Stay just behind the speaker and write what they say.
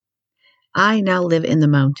I now live in the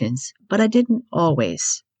mountains, but I didn't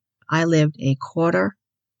always. I lived a quarter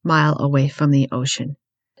mile away from the ocean.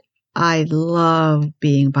 I love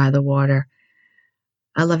being by the water.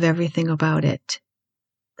 I love everything about it.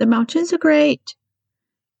 The mountains are great,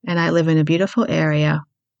 and I live in a beautiful area,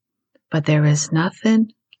 but there is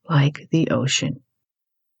nothing like the ocean.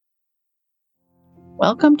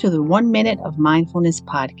 Welcome to the 1 Minute of Mindfulness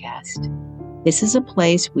podcast. This is a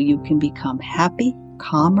place where you can become happy,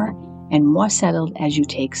 calmer, and more settled as you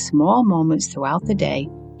take small moments throughout the day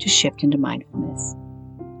to shift into mindfulness.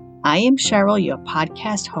 I am Cheryl, your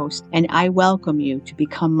podcast host, and I welcome you to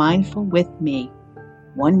become mindful with me,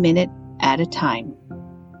 1 minute at a time.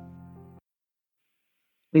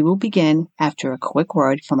 We will begin after a quick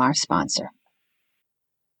word from our sponsor.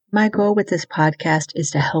 My goal with this podcast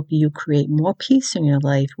is to help you create more peace in your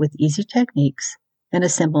life with easy techniques and a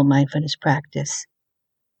simple mindfulness practice.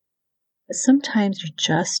 But sometimes you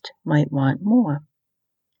just might want more.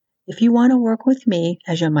 If you want to work with me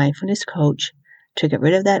as your mindfulness coach to get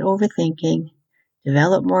rid of that overthinking,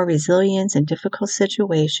 develop more resilience in difficult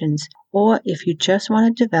situations, or if you just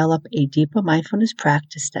want to develop a deeper mindfulness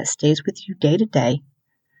practice that stays with you day to day,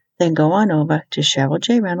 then go on over to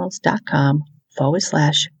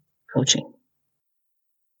CherylJReynolds.com/coaching.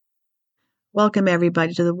 Welcome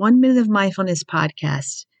everybody to the 1 Minute of Mindfulness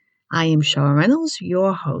podcast. I am Cheryl Reynolds,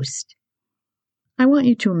 your host. I want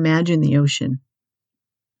you to imagine the ocean,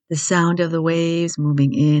 the sound of the waves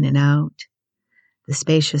moving in and out, the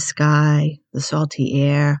spacious sky, the salty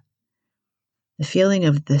air, the feeling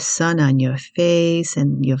of the sun on your face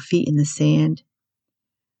and your feet in the sand.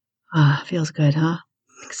 Feels good, huh?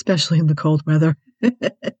 Especially in the cold weather.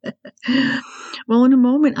 Well, in a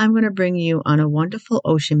moment, I'm going to bring you on a wonderful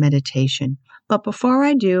ocean meditation. But before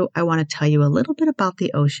I do, I want to tell you a little bit about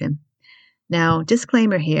the ocean. Now,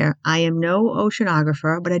 disclaimer here, I am no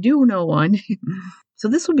oceanographer, but I do know one. So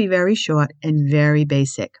this will be very short and very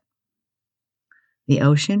basic. The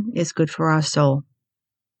ocean is good for our soul.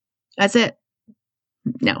 That's it.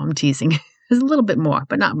 No, I'm teasing. There's a little bit more,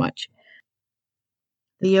 but not much.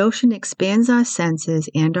 The ocean expands our senses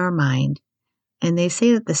and our mind, and they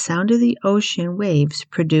say that the sound of the ocean waves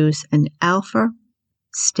produce an alpha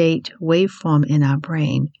state waveform in our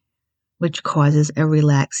brain, which causes a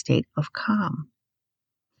relaxed state of calm.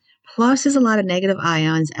 Plus, there's a lot of negative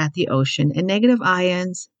ions at the ocean, and negative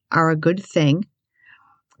ions are a good thing.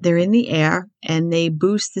 They're in the air, and they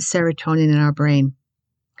boost the serotonin in our brain.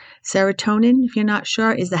 Serotonin, if you're not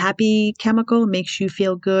sure, is the happy chemical. It makes you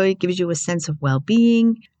feel good, gives you a sense of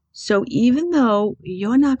well-being. So even though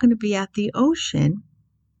you're not going to be at the ocean,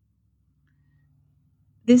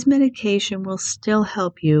 this medication will still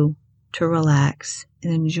help you to relax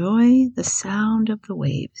and enjoy the sound of the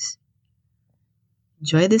waves.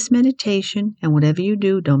 Enjoy this meditation, and whatever you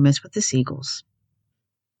do, don't mess with the seagulls.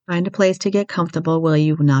 Find a place to get comfortable where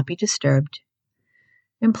you will not be disturbed.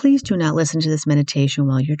 And please do not listen to this meditation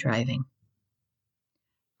while you're driving.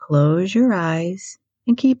 Close your eyes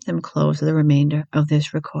and keep them closed for the remainder of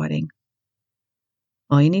this recording.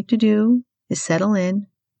 All you need to do is settle in,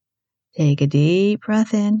 take a deep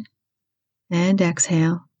breath in, and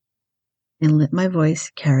exhale, and let my voice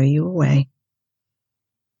carry you away.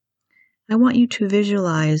 I want you to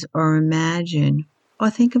visualize or imagine or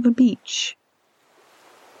think of a beach.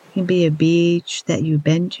 It can be a beach that you've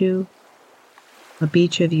been to, a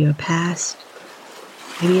beach of your past.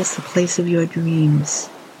 Maybe it's the place of your dreams.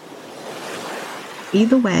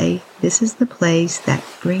 Either way, this is the place that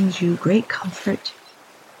brings you great comfort,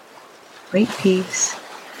 great peace,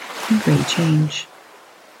 and great change.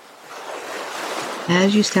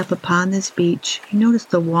 As you step upon this beach, you notice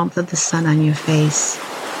the warmth of the sun on your face.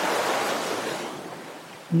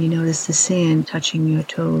 And you notice the sand touching your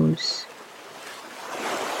toes.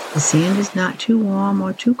 The sand is not too warm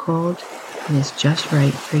or too cold. It is just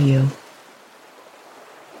right for you.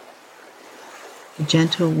 The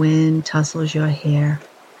gentle wind tussles your hair,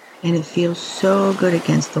 and it feels so good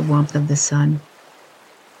against the warmth of the sun.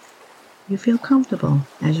 You feel comfortable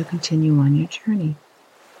as you continue on your journey.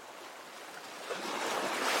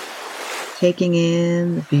 Taking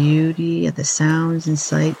in the beauty of the sounds and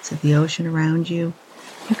sights of the ocean around you,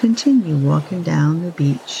 you continue walking down the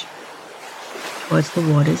beach towards the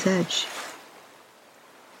water's edge.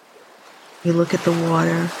 You look at the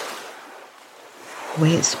water, the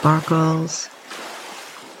way it sparkles,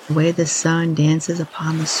 the way the sun dances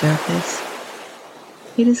upon the surface.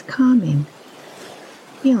 It is calming,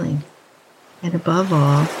 healing, and above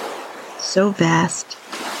all, so vast,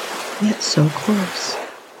 yet so close.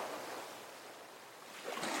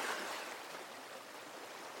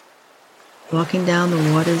 Walking down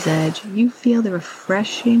the water's edge, you feel the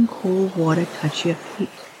refreshing, cool water touch your feet.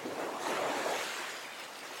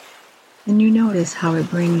 And you notice how it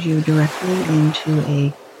brings you directly into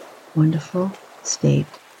a wonderful state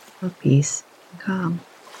of peace and calm.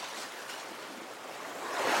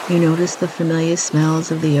 You notice the familiar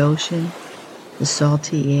smells of the ocean, the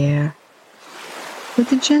salty air, with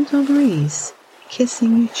the gentle breeze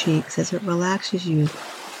kissing your cheeks as it relaxes you.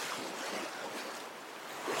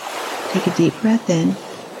 Take a deep breath in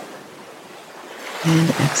and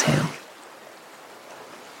exhale.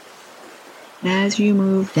 As you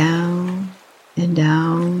move down and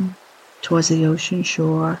down towards the ocean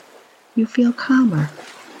shore, you feel calmer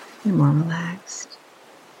and more relaxed.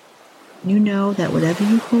 You know that whatever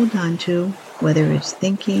you hold on to, whether it's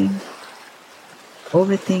thinking,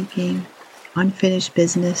 overthinking, unfinished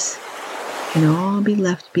business, can all be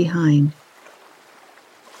left behind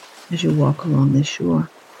as you walk along the shore.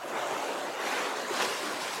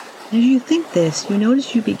 As you think this, you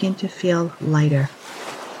notice you begin to feel lighter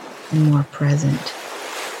and more present.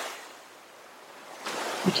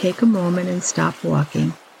 You take a moment and stop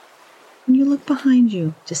walking, and you look behind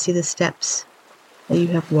you to see the steps that you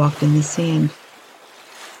have walked in the sand.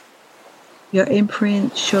 Your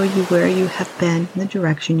imprints show you where you have been and the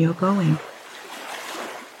direction you're going.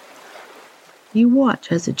 You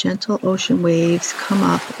watch as the gentle ocean waves come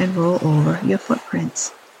up and roll over your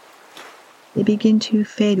footprints. They begin to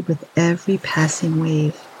fade with every passing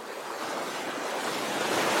wave.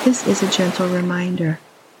 This is a gentle reminder.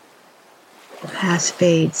 The past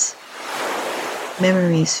fades.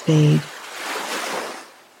 Memories fade.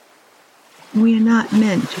 We are not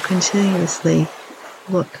meant to continuously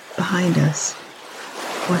look behind us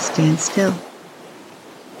or stand still.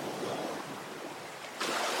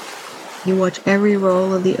 You watch every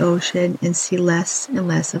roll of the ocean and see less and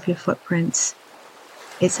less of your footprints.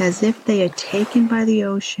 It's as if they are taken by the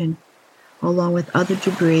ocean, along with other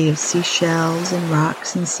debris of seashells and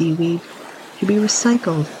rocks and seaweed, to be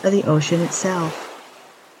recycled by the ocean itself.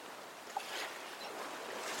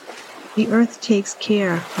 The earth takes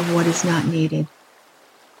care of what is not needed.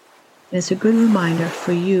 And it's a good reminder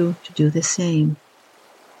for you to do the same,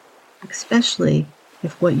 especially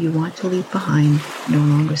if what you want to leave behind no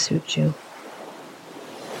longer suits you.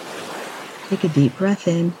 Take a deep breath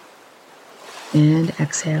in and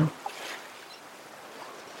exhale.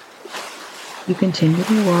 You continue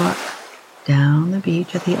to walk down the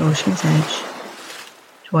beach at the ocean's edge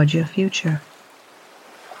towards your future.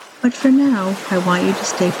 But for now, I want you to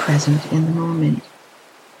stay present in the moment.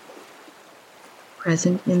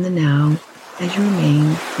 Present in the now as you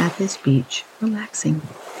remain at this beach, relaxing.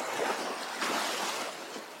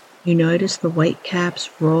 You notice the white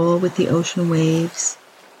caps roll with the ocean waves,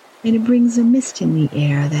 and it brings a mist in the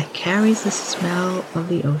air that carries the smell of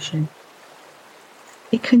the ocean.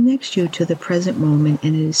 It connects you to the present moment,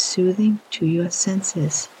 and it is soothing to your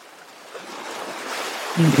senses.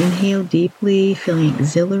 You inhale deeply, feeling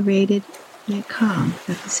exhilarated yet calm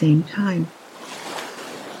at the same time.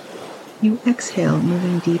 You exhale,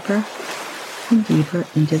 moving deeper and deeper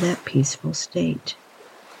into that peaceful state.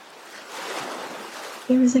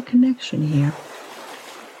 There is a connection here.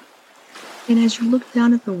 And as you look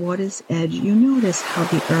down at the water's edge, you notice how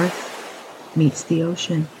the earth meets the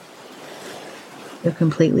ocean. They're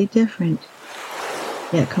completely different,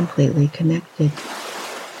 yet completely connected.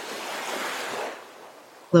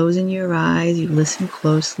 Closing your eyes, you listen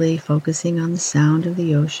closely, focusing on the sound of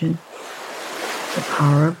the ocean, the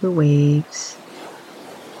power of the waves,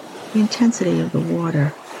 the intensity of the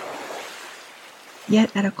water.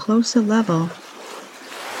 Yet at a closer level,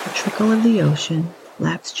 the trickle of the ocean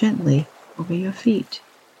laps gently over your feet.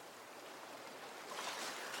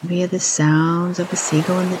 You hear the sounds of a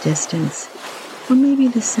seagull in the distance, or maybe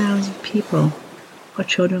the sounds of people or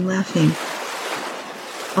children laughing.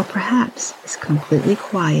 Or perhaps it's completely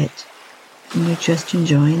quiet and you're just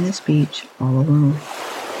enjoying this beach all alone.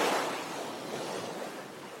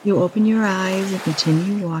 You open your eyes and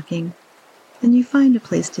continue walking, and you find a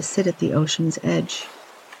place to sit at the ocean's edge.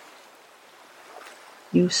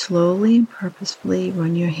 You slowly and purposefully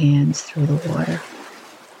run your hands through the water.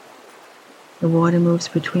 The water moves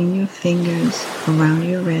between your fingers, around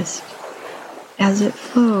your wrist, as it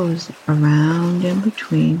flows around and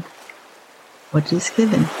between what is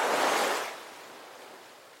given.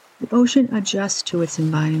 The ocean adjusts to its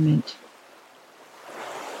environment,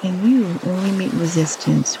 and you only meet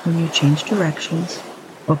resistance when you change directions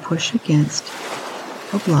or push against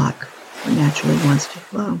or block what naturally wants to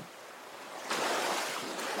flow.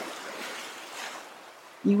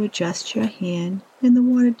 You adjust your hand, and the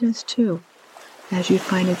water does too, as you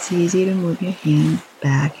find it's easy to move your hand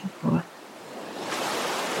back and forth.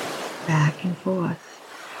 back and forth.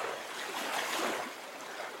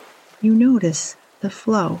 You notice the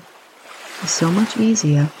flow is so much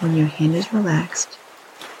easier when your hand is relaxed,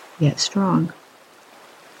 yet strong.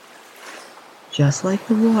 Just like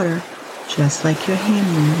the water, just like your hand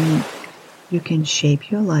movement, you can shape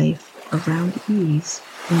your life around ease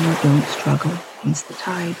when you don't struggle against the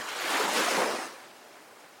tide.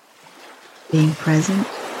 Being present,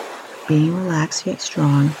 being relaxed yet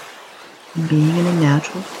strong, and being in a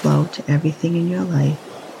natural flow to everything in your life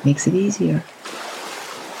makes it easier,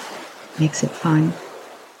 makes it fun,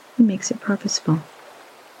 and makes it purposeful.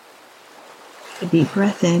 Take a deep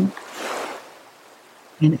breath in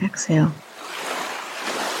and exhale.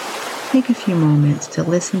 Take a few moments to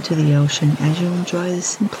listen to the ocean as you enjoy the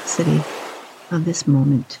simplicity of this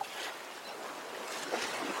moment.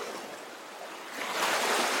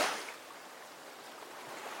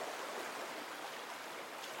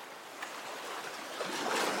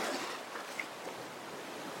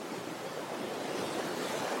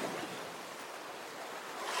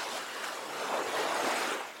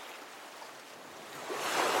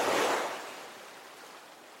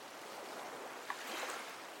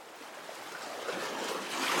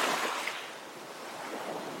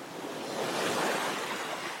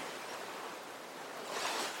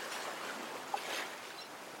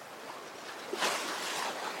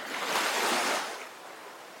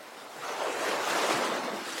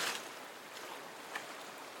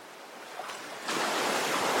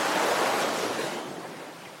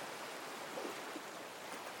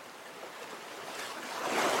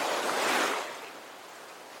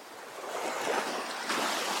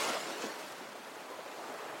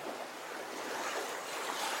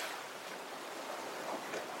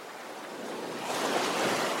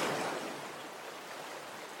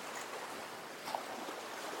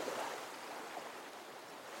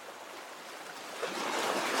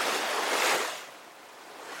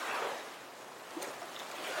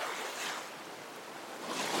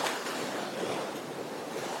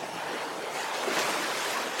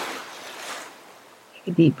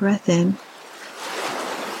 Take a deep breath in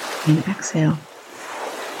and exhale.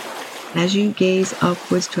 As you gaze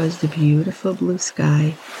upwards towards the beautiful blue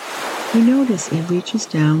sky, you notice it reaches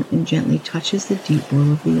down and gently touches the deep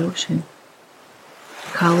blue of the ocean.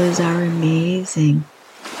 The colors are amazing,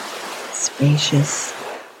 spacious,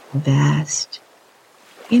 vast,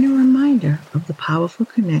 and a reminder of the powerful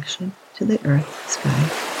connection to the earth, sky,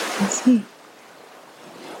 and sea.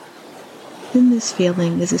 In this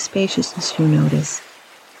feeling is a spaciousness you notice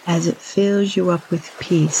as it fills you up with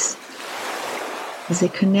peace, as a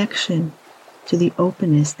connection to the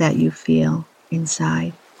openness that you feel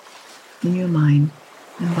inside, in your mind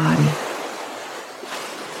and body.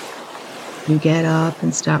 You get up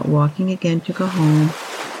and start walking again to go home,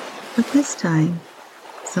 but this time,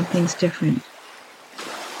 something's different.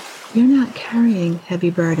 You're not carrying heavy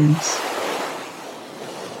burdens.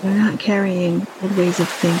 You're not carrying old ways of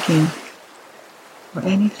thinking or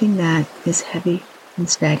anything that is heavy and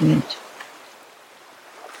stagnant.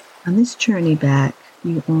 On this journey back,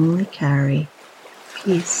 you only carry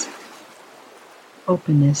peace,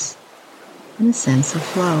 openness, and a sense of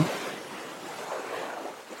flow.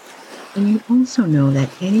 And you also know that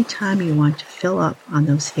anytime you want to fill up on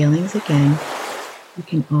those feelings again, you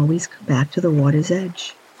can always come back to the water's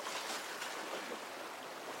edge.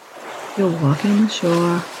 You're walking the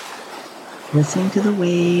shore, listening to the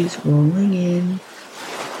waves rolling in,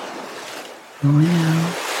 going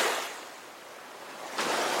out,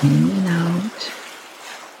 in and out,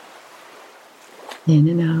 in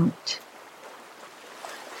and out,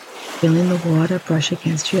 feeling the water brush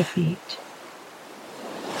against your feet.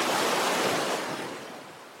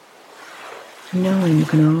 Knowing you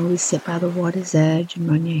can always sit by the water's edge and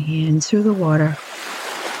run your hands through the water.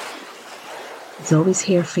 It's always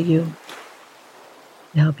here for you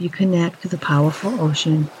to help you connect to the powerful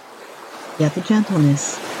ocean, yet the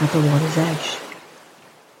gentleness at the water's edge.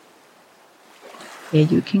 Here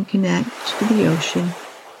you can connect to the ocean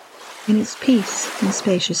in its peace and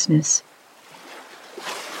spaciousness.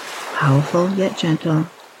 Powerful yet gentle,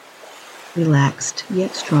 relaxed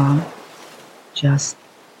yet strong, just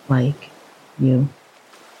like you.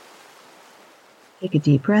 Take a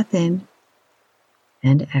deep breath in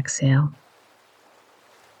and exhale.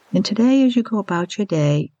 And today, as you go about your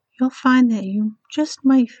day, you'll find that you just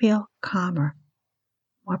might feel calmer,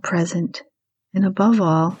 more present, and above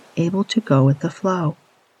all, able to go with the flow.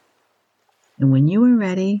 And when you are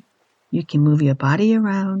ready, you can move your body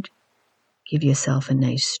around, give yourself a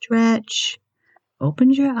nice stretch,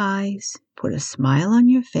 open your eyes, put a smile on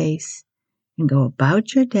your face, and go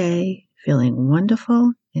about your day feeling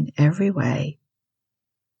wonderful in every way.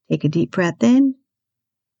 Take a deep breath in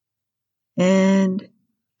and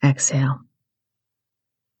exhale.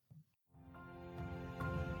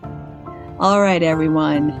 All right,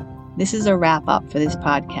 everyone. This is a wrap up for this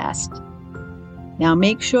podcast. Now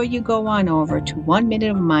make sure you go on over to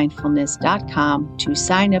oneminuteofmindfulness.com to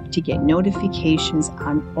sign up to get notifications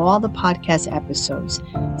on all the podcast episodes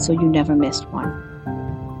so you never missed one.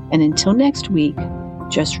 And until next week,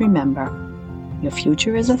 just remember, your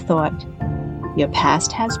future is a thought, your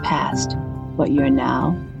past has passed, but your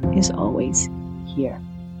now is always here.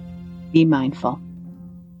 Be mindful,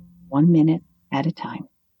 1 minute at a time.